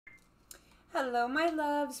Hello, my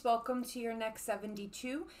loves. Welcome to your next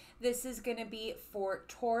 72. This is going to be for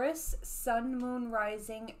Taurus, Sun, Moon,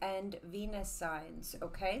 Rising, and Venus signs,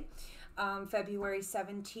 okay? February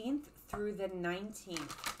 17th through the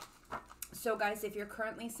 19th. So guys, if you're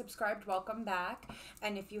currently subscribed, welcome back.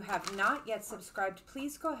 And if you have not yet subscribed,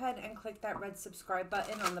 please go ahead and click that red subscribe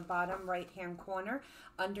button on the bottom right-hand corner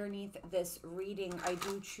underneath this reading. I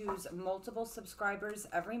do choose multiple subscribers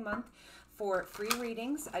every month for free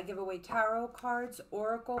readings. I give away tarot cards,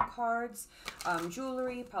 oracle cards,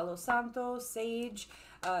 jewelry, Palo Santo, sage.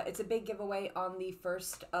 It's a big giveaway on the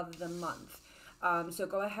first of the month. So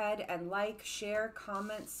go ahead and like, share,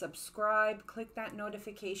 comment, subscribe, click that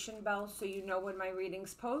notification bell so you know when my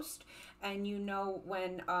readings post, and you know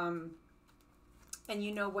when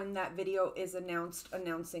that video is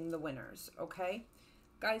announcing the winners, okay?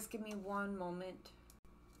 Guys, give me one moment.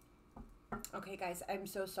 Okay, guys, I'm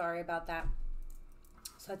so sorry about that.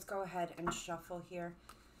 So let's go ahead and shuffle here.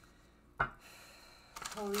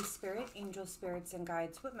 Holy Spirit, angel spirits and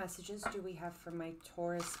guides, what messages do we have for my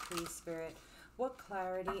Taurus, please, Spirit? What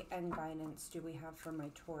clarity and guidance do we have for my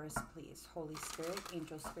Taurus, please? Holy Spirit,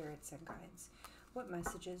 angel spirits and guides. What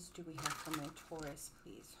messages do we have for my Taurus,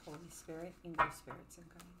 please? Holy Spirit, angel spirits and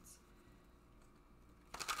guides.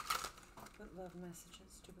 What love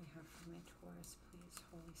messages do we have for my Taurus, please?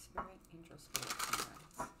 Holy Spirit, angel spirits and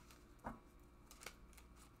guides.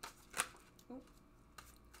 Ooh.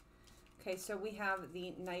 Okay, so we have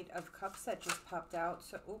the Knight of Cups that just popped out.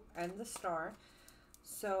 So, and the Star.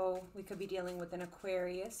 So we could be dealing with an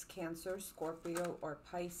Aquarius, Cancer, Scorpio, or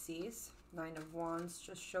Pisces. Nine of Wands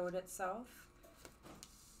just showed itself.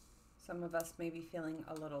 Some of us may be feeling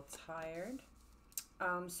a little tired.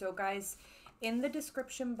 So guys, in the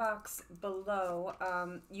description box below,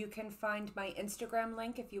 you can find my Instagram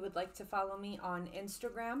link if you would like to follow me on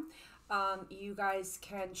Instagram. You guys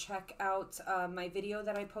can check out my video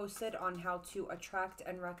that I posted on how to attract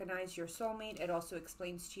and recognize your soulmate. It also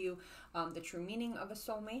explains to you the true meaning of a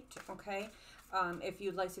soulmate, okay? If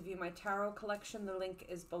you'd like to view my tarot collection, the link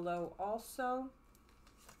is below also.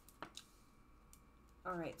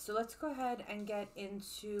 All right, so let's go ahead and get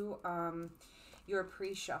into your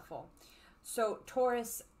pre-shuffle. So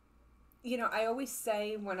Taurus, you know, I always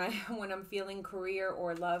say when I'm feeling career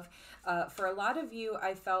or love, for a lot of you,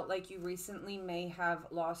 I felt like you recently may have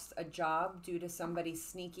lost a job due to somebody's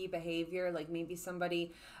sneaky behavior, like maybe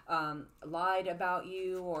somebody lied about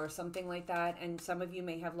you or something like that, and some of you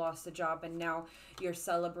may have lost a job and now you're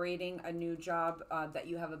celebrating a new job that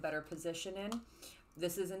you have a better position in.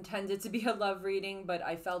 This is intended to be a love reading, but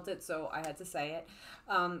I felt it, so I had to say it.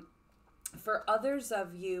 For others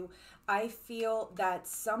of you, I feel that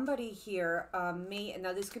somebody here may,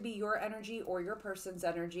 now this could be your energy or your person's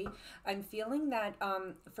energy. I'm feeling that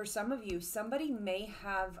for some of you, somebody may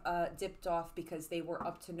have dipped off because they were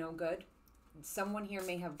up to no good. Someone here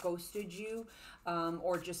may have ghosted you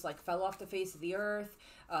or just like fell off the face of the earth.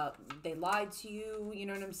 They lied to you, you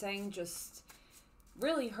know what I'm saying? Just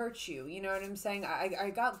really hurt you, you know what I'm saying? I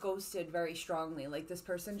got ghosted very strongly. Like this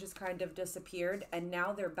person just kind of disappeared and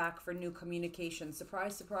now they're back for new communication.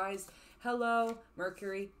 Surprise, surprise. Hello,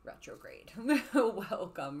 Mercury retrograde.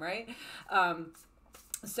 Welcome, right?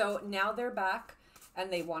 So now they're back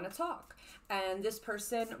and they want to talk. And this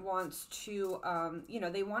person wants to, you know,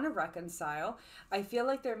 they want to reconcile. I feel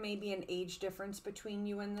like there may be an age difference between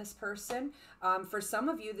you and this person. For some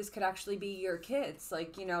of you, this could actually be your kids.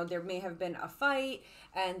 Like, you know, there may have been a fight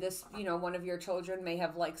and this, you know, one of your children may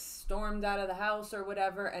have like stormed out of the house or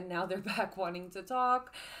whatever. And now they're back wanting to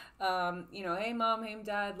talk. You know, hey mom, hey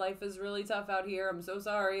dad, life is really tough out here. I'm so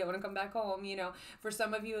sorry. I want to come back home. You know, for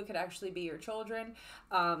some of you, it could actually be your children.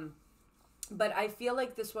 But I feel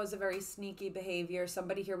like this was a very sneaky behavior.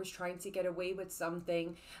 Somebody here was trying to get away with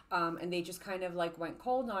something and they just kind of like went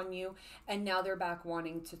cold on you and now they're back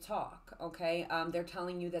wanting to talk, okay? They're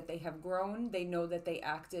telling you that they have grown. They know that they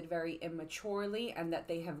acted very immaturely and that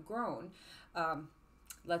they have grown.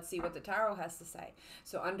 Let's see what the tarot has to say.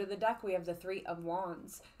 So under the deck, we have the Three of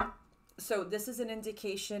Wands. So this is an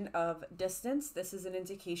indication of distance. This is an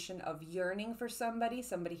indication of yearning for somebody.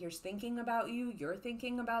 Somebody here's thinking about you. You're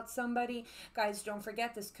thinking about somebody. Guys, don't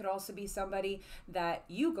forget, this could also be somebody that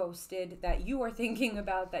you ghosted, that you are thinking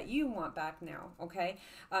about, that you want back now, okay?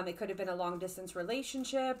 It could have been a long distance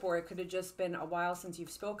relationship, or it could have just been a while since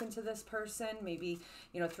you've spoken to this person, maybe,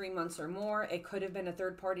 you know, 3 months or more. It could have been a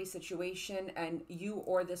third party situation and you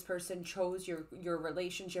or this person chose your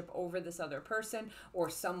relationship over this other person, or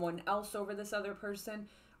someone else over this other person,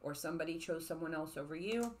 or somebody chose someone else over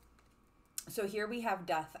you. So here we have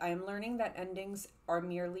death. I am learning that endings are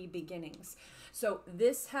merely beginnings. So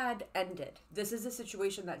this had ended. This is a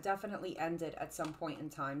situation that definitely ended at some point in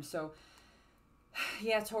time. So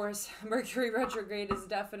yeah, Taurus, Mercury retrograde is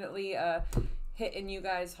definitely hitting you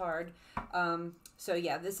guys hard. So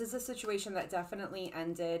yeah, this is a situation that definitely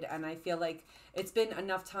ended, and I feel like it's been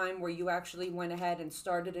enough time where you actually went ahead and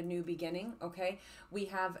started a new beginning, okay? We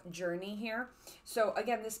have journey here. So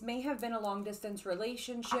again, this may have been a long distance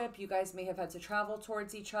relationship. You guys may have had to travel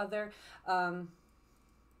towards each other.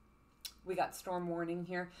 We got storm warning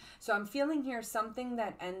here. So I'm feeling here something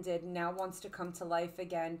that ended now wants to come to life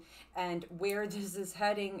again. And where this is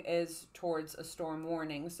heading is towards a storm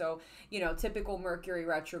warning. So, you know, typical Mercury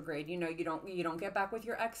retrograde, you know, you don't get back with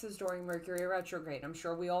your exes during Mercury retrograde. I'm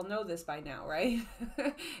sure we all know this by now, right?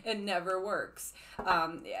 It never works.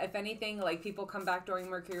 If anything, like people come back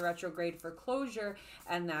during Mercury retrograde for closure,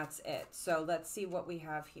 and that's it. So let's see what we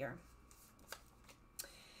have here.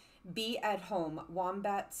 Be at home,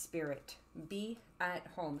 wombat spirit. Be at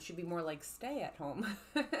home. Should be more like stay at home.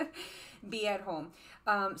 Be at home.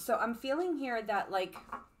 So I'm feeling here that like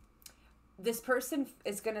this person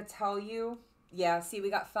is going to tell you, yeah, see,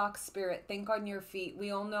 we got fox spirit. Think on your feet.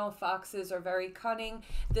 We all know foxes are very cunning.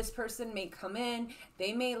 This person may come in.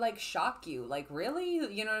 They may like shock you. Like, really?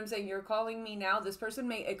 You know what I'm saying? You're calling me now. This person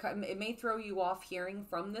may, it may throw you off hearing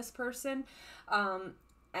from this person.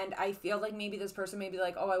 And I feel like maybe this person may be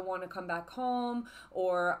like, oh, I want to come back home,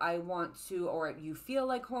 or I want to, or you feel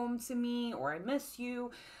like home to me, or I miss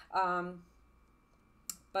you.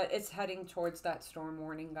 But it's heading towards that storm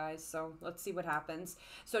warning, guys. So let's see what happens.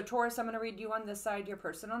 So Taurus, I'm going to read you on this side, your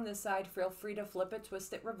person on this side. Feel free to flip it,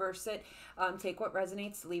 twist it, reverse it. Take what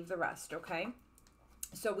resonates, leave the rest, okay?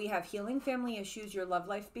 So we have healing family issues. Your love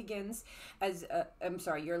life begins as,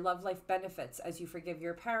 your love life benefits as you forgive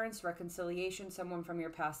your parents, reconciliation, someone from your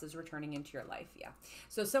past is returning into your life. Yeah.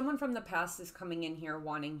 So someone from the past is coming in here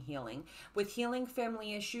wanting healing. With healing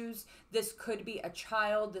family issues, this could be a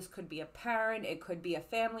child, this could be a parent, it could be a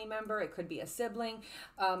family member, it could be a sibling.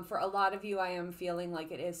 For a lot of you, I am feeling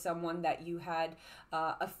like it is someone that you had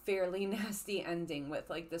a fairly nasty ending with.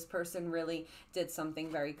 Like this person really did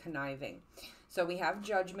something very conniving. So we have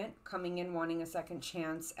judgment coming in, wanting a second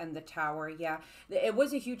chance, and the tower. Yeah, it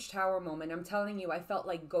was a huge tower moment. I'm telling you, I felt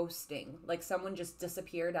like ghosting, like someone just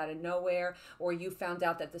disappeared out of nowhere, or you found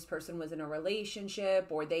out that this person was in a relationship,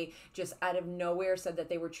 or they just out of nowhere said that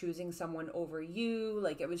they were choosing someone over you.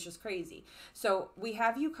 Like it was just crazy. So we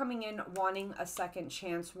have you coming in, wanting a second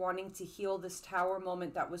chance, wanting to heal this tower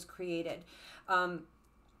moment that was created.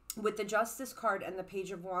 With the Justice card and the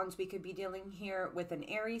Page of Wands, we could be dealing here with an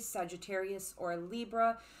Aries, Sagittarius, or a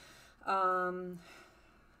Libra, Leo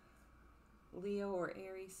or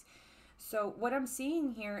Aries. So what I'm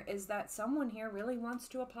seeing here is that someone here really wants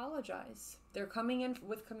to apologize. They're coming in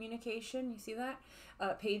with communication. You see that?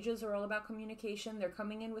 Pages are all about communication. They're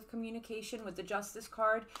coming in with communication with the Justice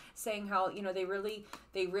card, saying how, you know, they really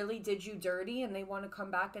did you dirty and they want to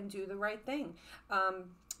come back and do the right thing.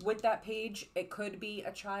 With that page, it could be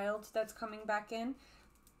a child that's coming back in.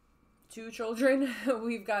 2 children.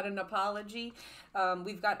 We've got an apology.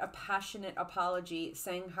 We've got a passionate apology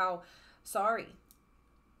saying how sorry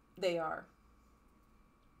they are.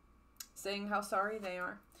 Saying how sorry they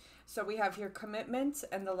are. So we have here commitment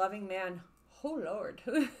and the loving man. Oh, Lord.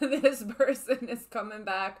 This person is coming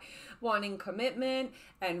back wanting commitment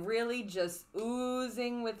and really just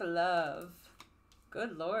oozing with love.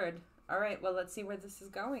 Good Lord. All right, well, let's see where this is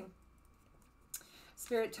going.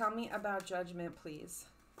 Spirit, tell me about judgment, please.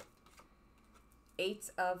 8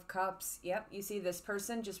 of Cups. Yep, you see this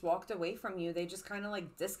person just walked away from you. They just kind of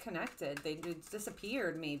like disconnected. They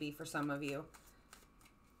disappeared maybe for some of you.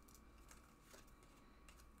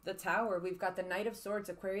 The Tower, we've got the Knight of Swords,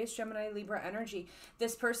 Aquarius, Gemini, Libra energy.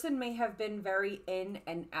 This person may have been very in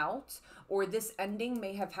and out, or this ending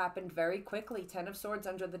may have happened very quickly. 10 of Swords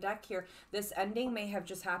under the deck here. This ending may have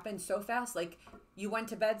just happened so fast, like you went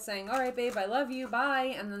to bed saying, all right, babe, I love you,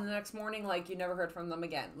 bye. And then the next morning, like you never heard from them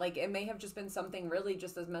again. Like it may have just been something really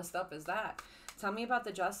just as messed up as that. Tell me about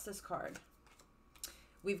the Justice card.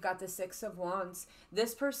 We've got the 6 of Wands.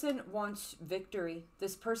 This person wants victory.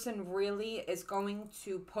 This person really is going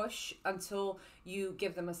to push until you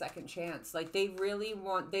give them a second chance. Like they really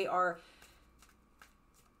want, they are,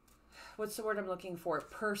 what's the word I'm looking for?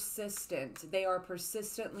 Persistent. They are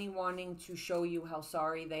persistently wanting to show you how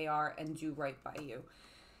sorry they are and do right by you.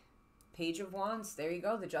 Page of Wands. There you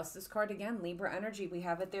go. The Justice card again. Libra energy. We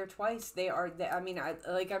have it there twice. They are,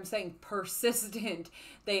 like I'm saying, persistent.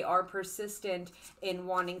 They are persistent in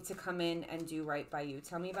wanting to come in and do right by you.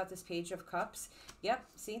 Tell me about this Page of Cups. Yep.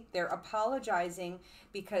 See, they're apologizing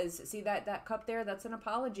because, see that cup there? That's an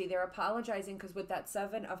apology. They're apologizing because with that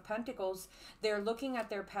Seven of Pentacles, they're looking at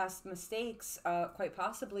their past mistakes, quite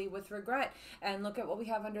possibly with regret. And look at what we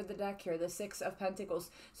have under the deck here, the Six of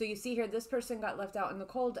Pentacles. So you see here, this person got left out in the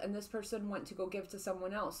cold and this person went to go give to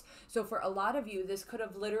someone else. So for a lot of you, this could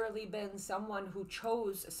have literally been someone who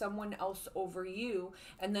chose someone else over you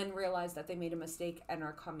and then realized that they made a mistake and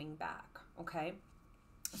are coming back, okay?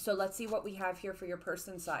 So let's see what we have here for your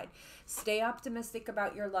person side. Stay optimistic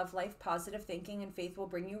about your love life. Positive thinking and faith will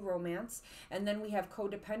bring you romance. And then we have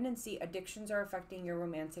codependency. Addictions are affecting your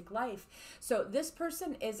romantic life. So this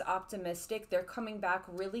person is optimistic. They're coming back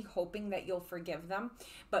really hoping that you'll forgive them.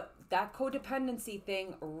 But that codependency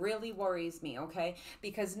thing really worries me, okay?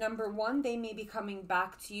 Because number one, they may be coming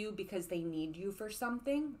back to you because they need you for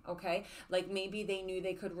something, okay? Like maybe they knew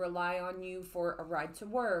they could rely on you for a ride to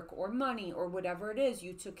work or money or whatever it is.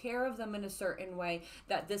 You took care of them in a certain way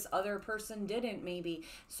that this other person didn't, maybe.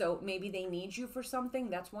 So maybe they need you for something.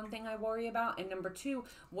 That's one thing I worry about. And number two,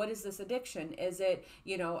 what is this addiction? Is it,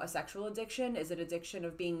 you know, a sexual addiction? Is it addiction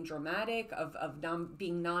of being dramatic, of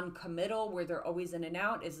being non-committal, where they're always in and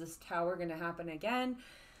out? Is this tower going to happen again?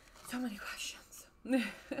 So many questions.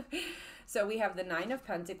 So we have the Nine of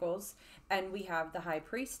Pentacles and we have the High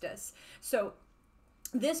Priestess. So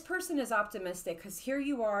this person is optimistic because here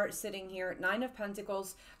you are sitting here, Nine of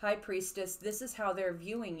Pentacles, High Priestess. This is how they're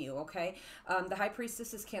viewing you, okay? The High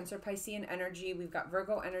Priestess is Cancer, Piscean energy. We've got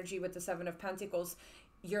Virgo energy with the Seven of Pentacles.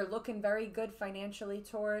 You're looking very good financially,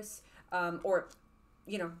 Taurus, or,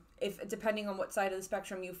 you know, if depending on what side of the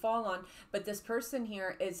spectrum you fall on. But this person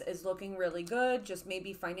here is looking really good, just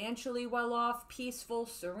maybe financially well off, peaceful,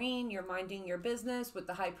 serene. You're minding your business. With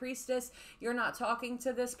the High Priestess, you're not talking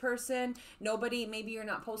to this person. Nobody, maybe you're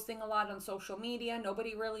not posting a lot on social media.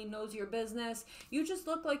 Nobody really knows your business. You just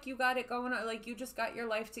look like you got it going on, like you just got your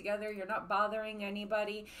life together. You're not bothering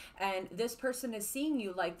anybody. And this person is seeing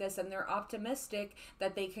you like this and they're optimistic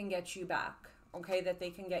that they can get you back, okay? That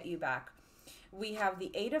they can get you back. We have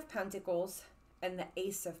the Eight of Pentacles and the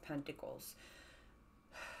Ace of Pentacles.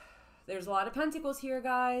 There's a lot of pentacles here,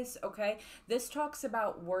 guys, okay? This talks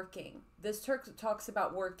about working. This talks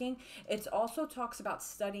about working. It also talks about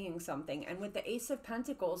studying something. And with the Ace of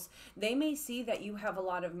Pentacles, they may see that you have a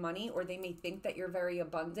lot of money, or they may think that you're very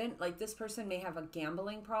abundant. Like this person may have a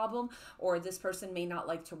gambling problem, or this person may not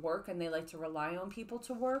like to work and they like to rely on people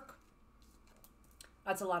to work.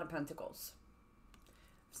 That's a lot of pentacles.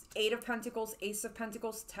 Eight of Pentacles, Ace of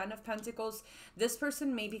Pentacles, 10 of Pentacles. This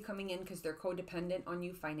person may be coming in because they're codependent on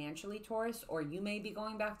you financially, Taurus, or you may be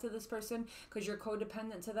going back to this person because you're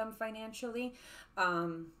codependent to them financially.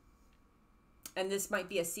 And this might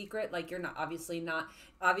be a secret, like you're not,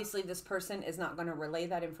 obviously this person is not going to relay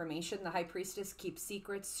that information. The High Priestess keeps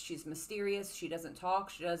secrets. She's mysterious. She doesn't talk.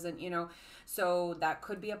 She doesn't, you know, so that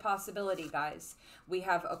could be a possibility, guys. We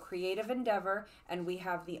have a creative endeavor and we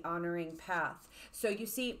have the honoring path. So you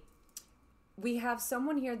see, we have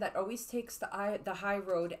someone here that always takes the high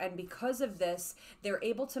road, and because of this, they're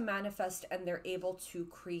able to manifest and they're able to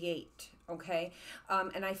create, okay?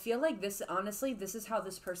 And I feel like this, honestly, this is how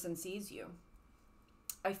this person sees you.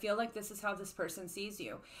 I feel like this is how this person sees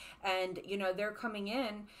you. And, you know, they're coming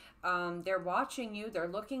in, they're watching you, they're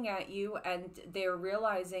looking at you, and they're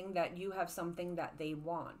realizing that you have something that they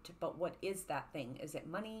want. But what is that thing? Is it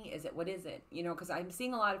money? Is it, what is it? You know, because I'm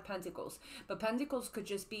seeing a lot of pentacles, but pentacles could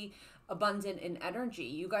just be abundant in energy.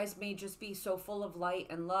 You guys may just be so full of light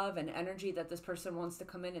and love and energy that this person wants to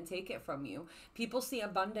come in and take it from you. People see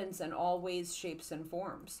abundance in all ways, shapes, and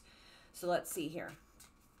forms. So let's see here.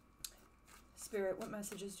 Spirit, what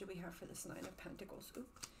messages do we have for this Nine of Pentacles? Ooh.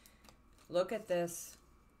 Look at this.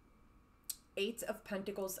 Eight of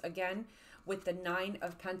Pentacles again with the Nine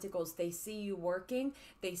of Pentacles. They see you working.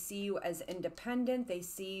 They see you as independent. They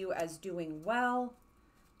see you as doing well.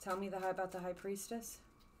 Tell me about the High Priestess.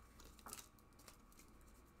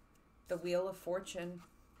 The Wheel of Fortune.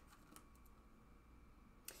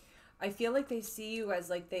 I feel like they see you as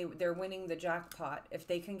like they're winning the jackpot. If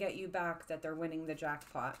they can get you back, that they're winning the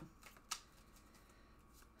jackpot.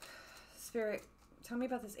 Spirit, tell me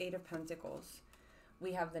about this Eight of Pentacles.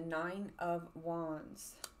 We have the Nine of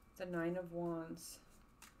Wands. The Nine of Wands.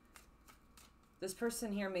 This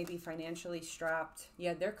person here may be financially strapped.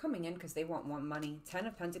 Yeah, they're coming in because they want money. 10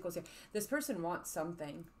 of Pentacles here. This person wants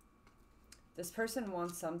something. This person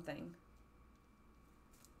wants something.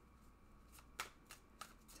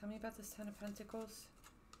 Tell me about this 10 of Pentacles.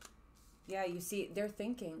 Yeah, you see, they're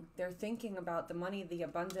thinking. They're thinking about the money, the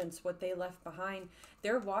abundance, what they left behind.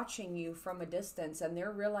 They're watching you from a distance, and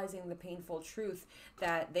they're realizing the painful truth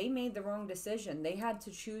that they made the wrong decision. They had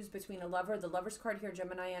to choose between a lover. The Lover's card here,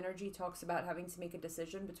 Gemini energy, talks about having to make a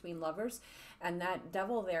decision between lovers. And that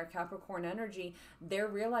devil there, Capricorn energy, they're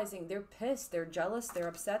realizing they're pissed, they're jealous, they're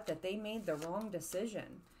upset that they made the wrong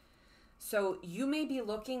decision. So you may be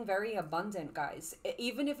looking very abundant, guys.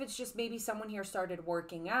 Even if it's just maybe someone here started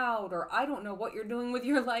working out, or I don't know what you're doing with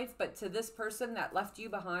your life, but to this person that left you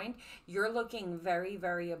behind, you're looking very,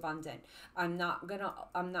 very abundant. I'm not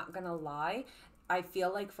gonna lie. I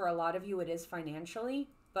feel like for a lot of you it is financially,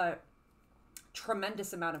 but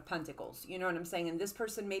tremendous amount of pentacles. You know what I'm saying? And this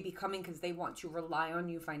person may be coming because they want to rely on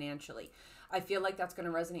you financially. I feel like that's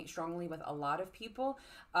going to resonate strongly with a lot of people.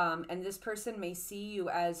 And this person may see you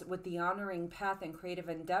as, with the honoring path and creative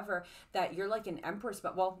endeavor, that you're like an empress,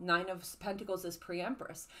 but well, Nine of Pentacles is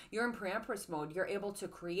pre-empress. You're in pre-empress mode. You're able to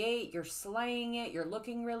create, you're slaying it, you're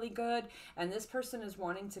looking really good. And this person is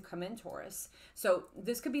wanting to come in, Taurus. So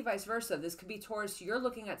this could be vice versa. This could be Taurus. You're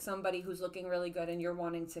looking at somebody who's looking really good and you're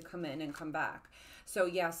wanting to come in and come back. So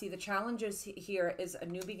yeah, see, the challenges here is a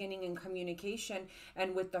new beginning in communication.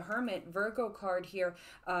 And with the Hermit, Virgo card here,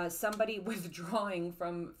 somebody withdrawing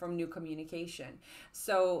from new communication.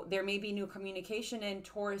 So there may be new communication in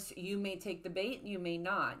Taurus. You may take the bait, you may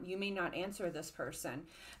not. You may not answer this person.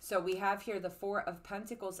 So we have here the Four of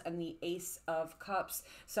Pentacles and the Ace of Cups.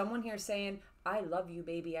 Someone here saying, I love you,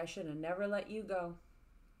 baby. I should have never let you go.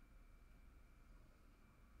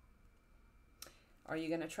 Are you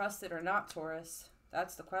going to trust it or not, Taurus?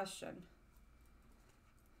 That's the question.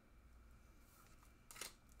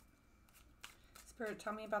 Spirit,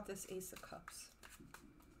 tell me about this Ace of Cups.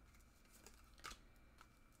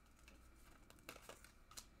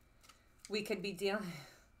 We could be dealing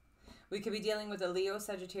with a Leo,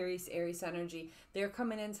 Sagittarius, Aries energy. They're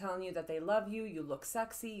coming in telling you that they love you. You look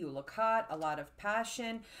sexy. You look hot. A lot of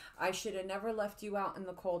passion. I should have never left you out in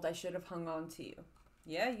the cold. I should have hung on to you.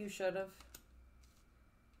 Yeah, you should have.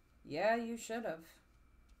 Yeah, you should have.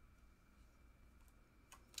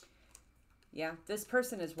 Yeah, this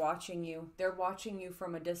person is watching you. They're watching you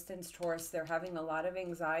from a distance, Taurus. They're having a lot of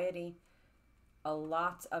anxiety. A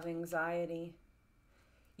lot of anxiety.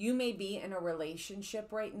 You may be in a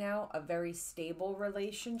relationship right now, a very stable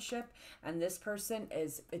relationship, and this person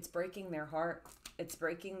is, it's breaking their heart. It's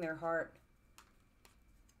breaking their heart.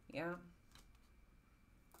 Yeah.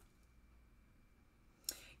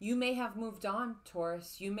 You may have moved on,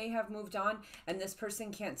 Taurus. You may have moved on, and this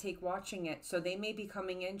person can't take watching it. So they may be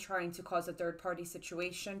coming in trying to cause a third-party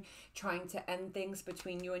situation, trying to end things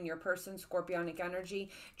between you and your person, Scorpionic energy,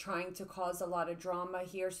 trying to cause a lot of drama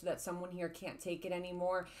here so that someone here can't take it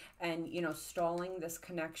anymore and, you know, stalling this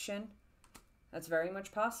connection. That's very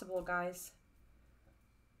much possible, guys.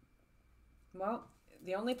 Well,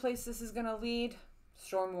 the only place this is going to lead...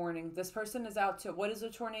 Storm warning. This person is out to, what does a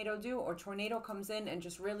tornado do? Or tornado comes in and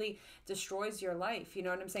just really destroys your life. You know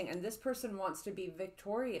what I'm saying? And this person wants to be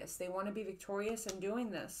victorious. They want to be victorious in doing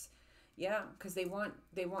this. Yeah, because they want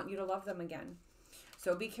you to love them again.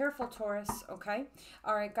 So be careful, Taurus, okay?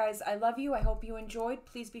 All right, guys, I love you. I hope you enjoyed.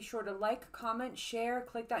 Please be sure to like, comment, share,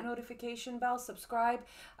 click that notification bell, subscribe.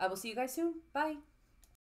 I will see you guys soon. Bye.